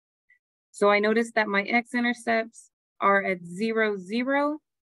here. So I noticed that my x-intercepts are at 0, 0,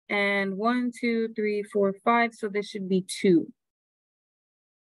 and 1, 2, 3, 4, 5. So this should be 2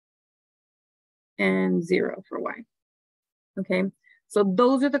 and 0 for y, okay? So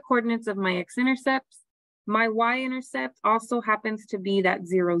those are the coordinates of my x-intercepts. My y-intercept also happens to be that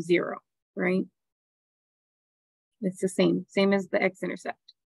 0, 0, right? It's the same as the x-intercept.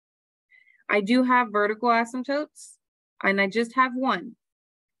 I do have vertical asymptotes, and I just have one.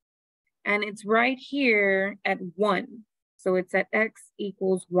 And it's right here at 1. So it's at x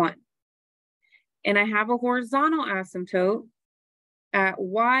equals 1. And I have a horizontal asymptote at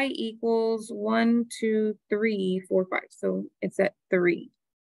y equals 1, 2, 3, 4, 5. So it's at 3.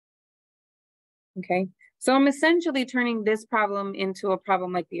 Okay, so I'm essentially turning this problem into a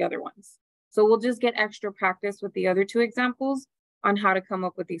problem like the other ones. So we'll just get extra practice with the other two examples on how to come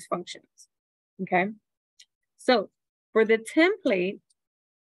up with these functions, okay? So for the template,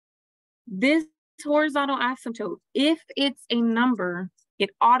 this horizontal asymptote, if it's a number,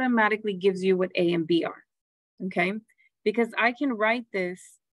 it automatically gives you what A and B are, okay? because I can write this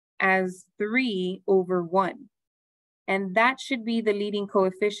as 3 over 1. And that should be the leading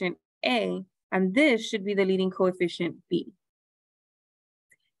coefficient A, and this should be the leading coefficient B.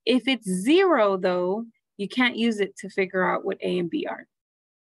 If it's 0, though, you can't use it to figure out what A and B are.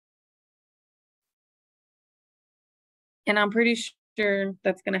 And I'm pretty sure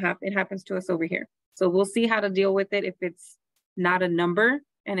that's going to happen. It happens to us over here. So we'll see how to deal with it if it's not a number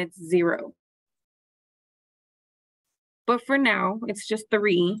and it's 0. But for now, it's just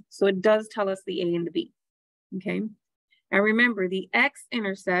 3. So it does tell us the A and the B. Okay. And remember, the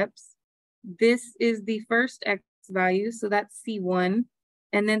x-intercepts, this is the first x value. So that's C1.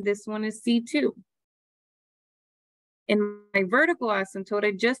 And then this one is C2. In my vertical asymptote,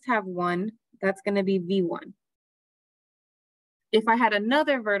 I just have 1. That's going to be V1. If I had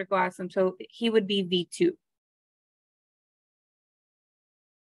another vertical asymptote, he would be V2.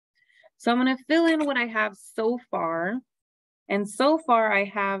 So I'm going to fill in what I have so far. And so far, I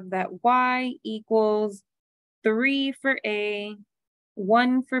have that y equals 3 for A,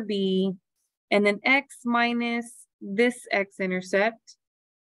 1 for B, and then x minus this x-intercept,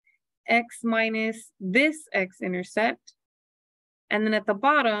 x minus this x-intercept. And then at the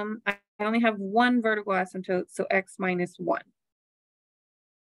bottom, I only have 1 vertical asymptote, so x minus 1.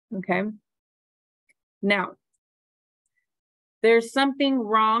 Okay. Now, there's something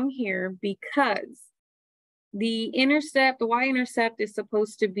wrong here because the y-intercept is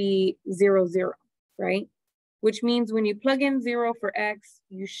supposed to be 0, 0, right? Which means when you plug in 0 for x,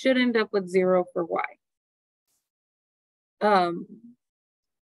 you should end up with 0 for y. And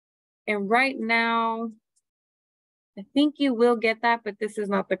right now, I think you will get that, but this is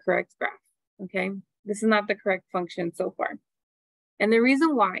not the correct graph, okay? This is not the correct function so far. And the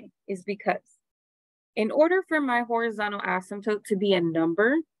reason why is because in order for my horizontal asymptote to be a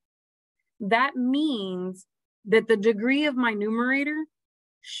number, that means that the degree of my numerator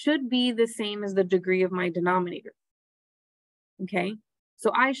should be the same as the degree of my denominator, okay?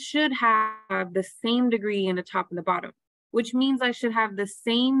 So I should have the same degree in the top and the bottom, which means I should have the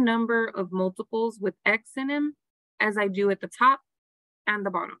same number of multiples with x in them as I do at the top and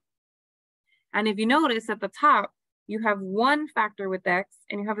the bottom. And if you notice at the top, you have 1 factor with x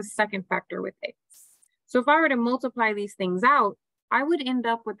and you have a second factor with x. So if I were to multiply these things out, I would end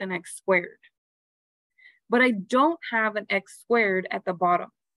up with an x squared. But I don't have an x squared at the bottom,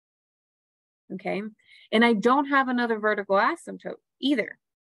 okay? And I don't have another vertical asymptote either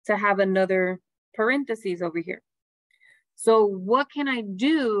to have another parentheses over here. So what can I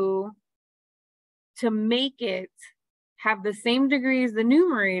do to make it have the same degree as the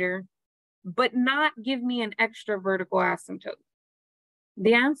numerator, but not give me an extra vertical asymptote?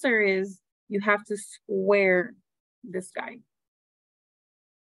 The answer is you have to square this guy,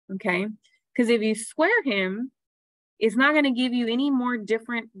 okay? Because if you square him, it's not going to give you any more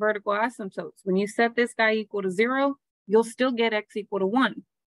different vertical asymptotes. When you set this guy equal to 0, you'll still get x equal to 1.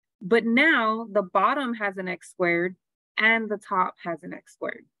 But now the bottom has an x squared and the top has an x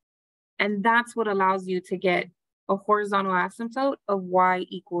squared. And that's what allows you to get a horizontal asymptote of y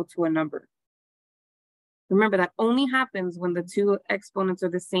equal to a number. Remember, that only happens when the two exponents are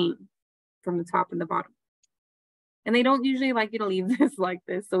the same from the top and the bottom. And they don't usually like you to leave this like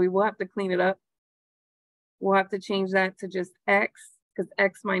this, so we will have to clean it up. We'll have to change that to just x, because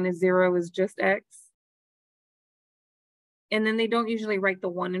x minus 0 is just x. And then they don't usually write the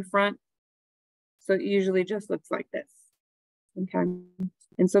 1 in front, so it usually just looks like this. Okay,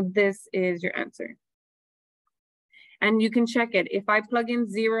 and so this is your answer. And you can check it. If I plug in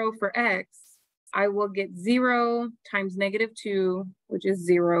 0 for x, I will get 0 times -2, which is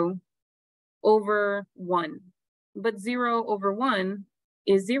 0, over 1. But 0 over 1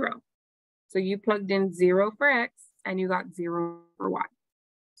 is 0. So you plugged in 0 for x and you got 0 for y.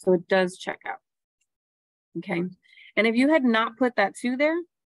 So it does check out. Okay. And if you had not put that 2 there,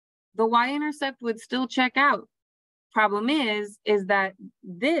 the y-intercept would still check out. Problem is that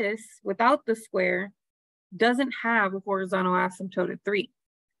this, without the square, doesn't have a horizontal asymptote at 3.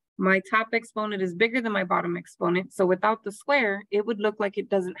 My top exponent is bigger than my bottom exponent. So without the square, it would look like it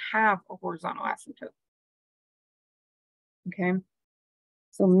doesn't have a horizontal asymptote. Okay.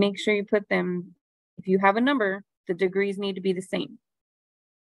 So make sure you put them, if you have a number, the degrees need to be the same.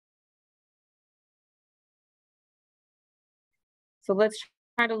 So let's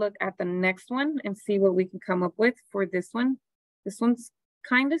try to look at the next one and see what we can come up with for this one. This one's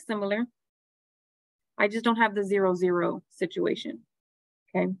kind of similar. I just don't have the 0, 0 situation,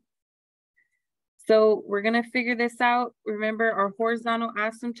 okay? So we're gonna figure this out. Remember our horizontal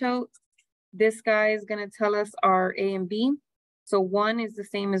asymptote, this guy is gonna tell us our A and B. So 1 is the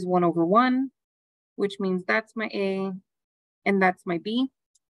same as 1 over 1, which means that's my A and that's my B.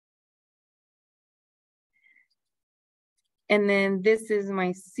 And then this is my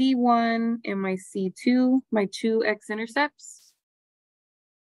C1 and my C2, my two x-intercepts.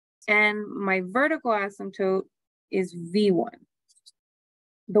 And my vertical asymptote is V1.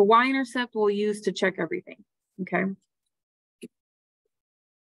 The y-intercept we'll use to check everything, okay?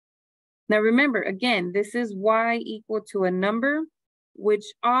 Now remember, again, this is y equal to a number, which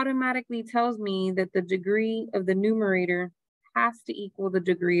automatically tells me that the degree of the numerator has to equal the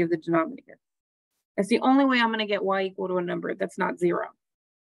degree of the denominator. That's the only way I'm going to get y equal to a number that's not 0.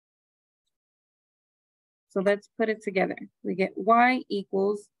 So let's put it together. We get y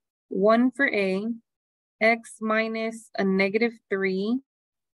equals 1 for A, x minus a -3,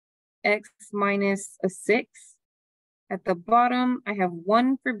 x minus a 6. At the bottom, I have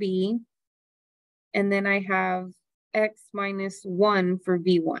 1 for B, and then I have x minus 1 for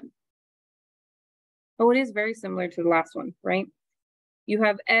V1. Oh, it is very similar to the last one, right? You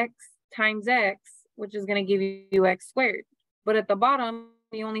have x times x, which is going to give you x squared. But at the bottom,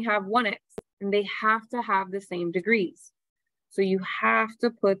 you only have 1x, and they have to have the same degrees. So you have to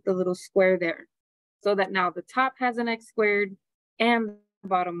put the little square there so that now the top has an x squared and the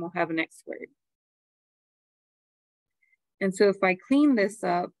bottom will have an x squared. And so if I clean this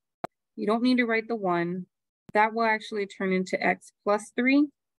up, you don't need to write the 1. That will actually turn into x plus 3.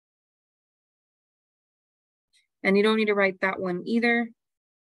 And you don't need to write that one either.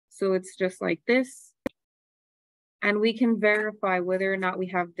 So it's just like this. And we can verify whether or not we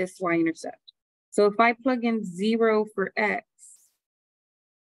have this y-intercept. So if I plug in 0 for x,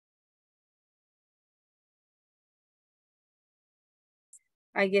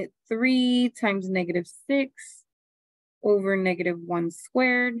 I get 3 times -6 over -1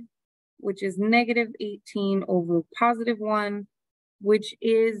 squared, which is -18 over +1, which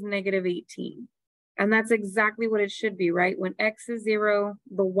is -18. And that's exactly what it should be, right? When x is 0,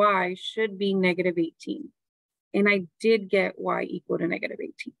 the y should be -18. And I did get y equal to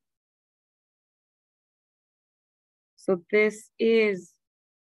 -18. So this is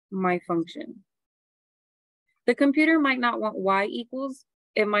my function. The computer might not want y equals,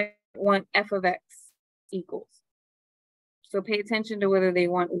 it might want f of x equals. So pay attention to whether they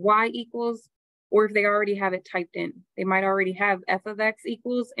want y equals or if they already have it typed in. They might already have f of x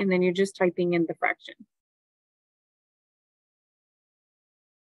equals, and then you're just typing in the fraction.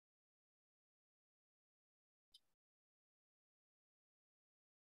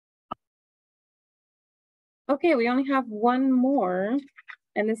 Okay, we only have one more,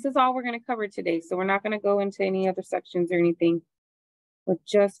 and this is all we're going to cover today. So we're not going to go into any other sections or anything. We're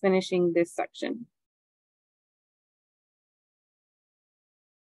just finishing this section.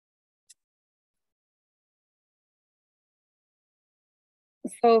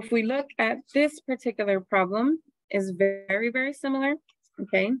 So if we look at this particular problem, is very, very similar,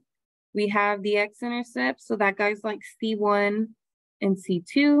 okay? We have the x-intercept, so that guy's like C1 and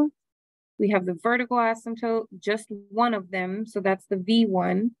C2. We have the vertical asymptote, just one of them, so that's the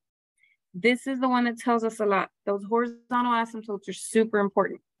V1. This is the one that tells us a lot. Those horizontal asymptotes are super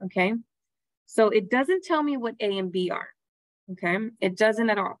important, okay? So it doesn't tell me what A and B are, okay? It doesn't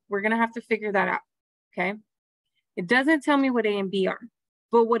at all. We're gonna have to figure that out, okay? It doesn't tell me what A and B are,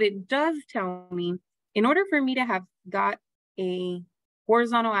 but what it does tell me, in order for me to have got a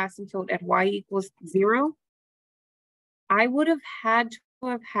horizontal asymptote at y equals 0, I would have had to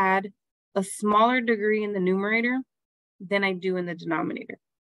have had a smaller degree in the numerator than I do in the denominator.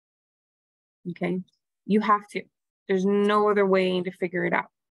 Okay, you have to. There's no other way to figure it out.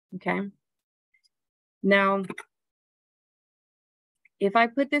 Okay. Now, if I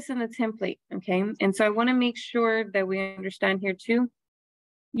put this in the template, okay, and so I want to make sure that we understand here too,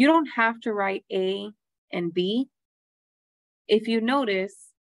 you don't have to write A and B. If you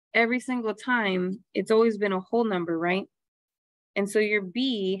notice, every single time, it's always been a whole number, right? And so your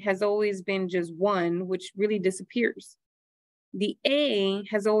B has always been just 1, which really disappears. The A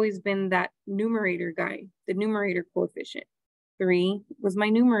has always been that numerator guy, the numerator coefficient. 3 was my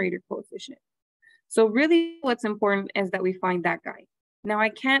numerator coefficient. So really what's important is that we find that guy. Now I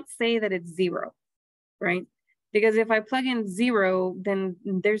can't say that it's 0, right? Because if I plug in 0, then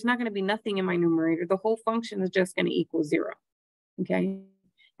there's not going to be nothing in my numerator. The whole function is just going to equal 0, okay?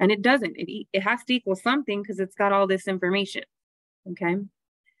 And it doesn't. It has to equal something because it's got all this information, okay?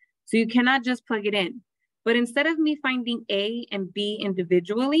 So you cannot just plug it in. But instead of me finding A and B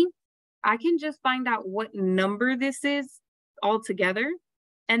individually, I can just find out what number this is all together,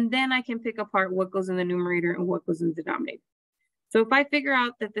 and then I can pick apart what goes in the numerator and what goes in the denominator. So if I figure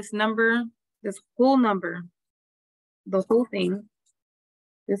out that this number, this whole number, the whole thing,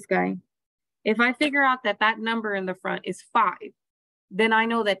 this guy, If I figure out that that number in the front is 5, then I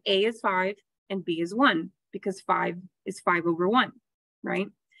know that A is 5 and B is 1 because 5 is 5 over 1, right?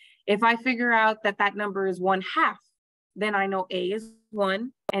 If I figure out that that number is 1/2, then I know A is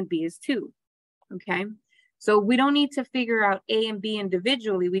 1 and B is 2, okay? So we don't need to figure out A and B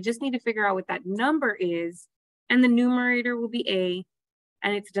individually. We just need to figure out what that number is, and the numerator will be A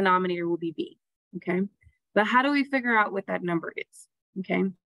and its denominator will be B, okay? But how do we figure out what that number is, okay?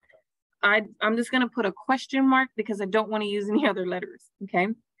 I'm just gonna put a question mark because I don't wanna use any other letters, okay?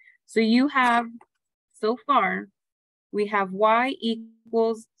 So you have, so far, we have y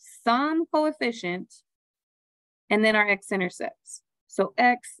equals some coefficient and then our x-intercepts. So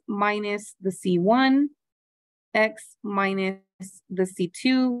x minus the C1, x minus the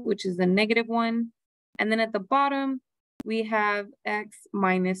C2, which is a -1. And then at the bottom, we have x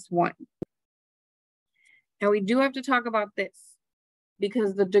minus 1. Now we do have to talk about this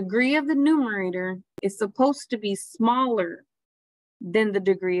because the degree of the numerator is supposed to be smaller than the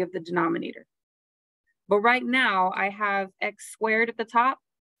degree of the denominator. But right now I have x squared at the top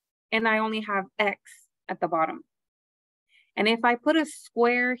and I only have x at the bottom. And if I put a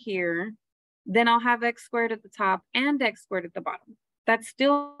square here, then I'll have x squared at the top and x squared at the bottom. That's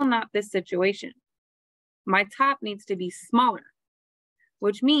still not this situation. My top needs to be smaller,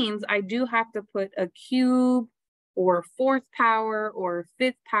 which means I do have to put a cube or a 4th power or a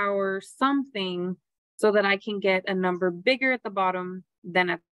 5th power, something, so that I can get a number bigger at the bottom than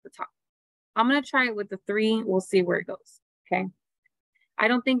at the top. I'm gonna try it with the 3, we'll see where it goes, okay? I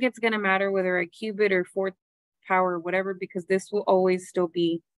don't think it's gonna matter whether I cube it or 4th power or whatever, because this will always still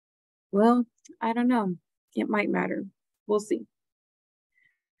be, well, I don't know, it might matter, we'll see.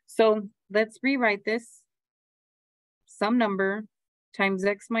 So let's rewrite this. Some number times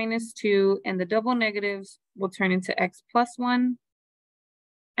x minus 2, and the double negatives will turn into x plus 1.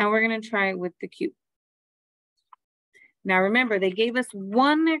 And we're going to try it with the cube. Now remember, they gave us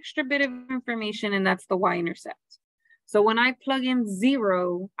one extra bit of information, and that's the y-intercept. So when I plug in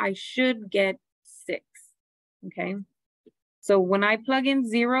 0, I should get 6, okay? So when I plug in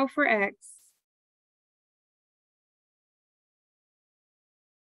 0 for x,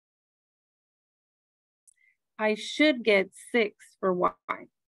 I should get 6 for y.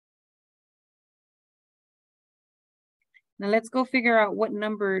 Now let's go figure out what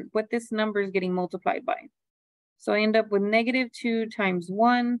this number is getting multiplied by. So I end up with -2 times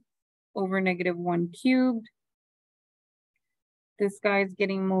 1 over -1 cubed. This guy's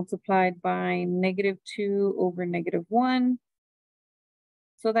getting multiplied by -2 over -1.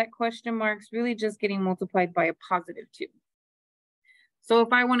 So that question mark's really just getting multiplied by a +2. So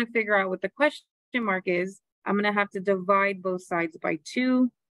if I want to figure out what the question mark is, I'm going to have to divide both sides by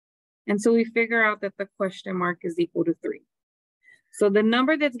 2. And so we figure out that the question mark is equal to 3. So the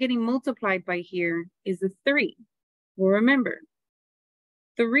number that's getting multiplied by here is a 3. Well, remember,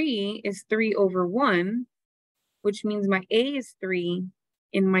 3 is 3 over 1, which means my A is 3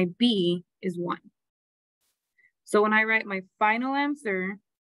 and my B is 1. So when I write my final answer,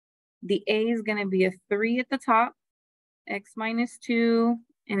 the A is going to be a 3 at the top, x minus 2,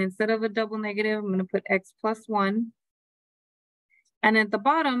 and instead of a double negative, I'm going to put x plus 1. And at the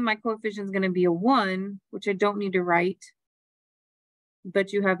bottom, my coefficient is going to be a 1, which I don't need to write,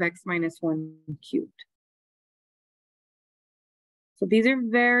 but you have x minus 1 cubed. So these are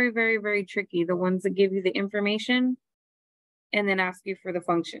very, very, very tricky, the ones that give you the information and then ask you for the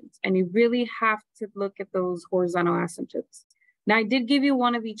functions. And you really have to look at those horizontal asymptotes. Now, I did give you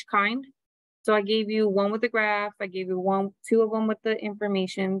one of each kind. So I gave you one with the graph, I gave you 2 of them with the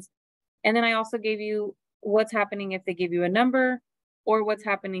informations, and then I also gave you what's happening if they give you a number or what's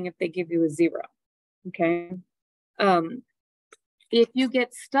happening if they give you a 0, okay? If you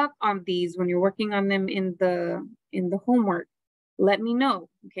get stuck on these when you're working on them in the homework, let me know,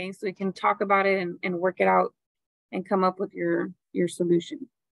 okay? So we can talk about it and work it out and come up with your solution,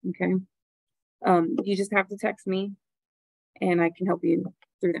 okay? You just have to text me and I can help you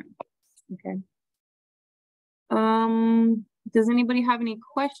through them, okay? Does anybody have any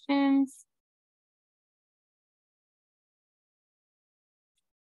questions?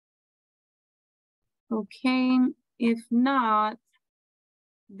 Okay, if not,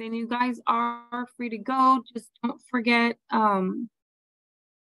 then you guys are free to go. Just don't forget, 1,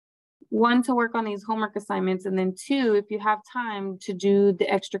 to work on these homework assignments, and then 2, if you have time, to do the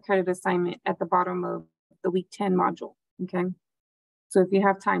extra credit assignment at the bottom of the week 10 module, okay? So if you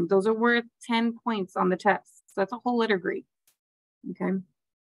have time, those are worth 10 points on the test. So that's a whole letter grade, okay?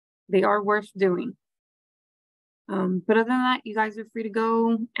 They are worth doing. But other than that, you guys are free to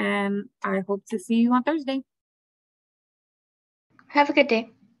go, and I hope to see you on Thursday. Have a good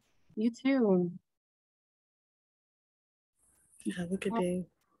day. You too. Have a good day.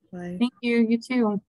 Bye. Thank you. You too.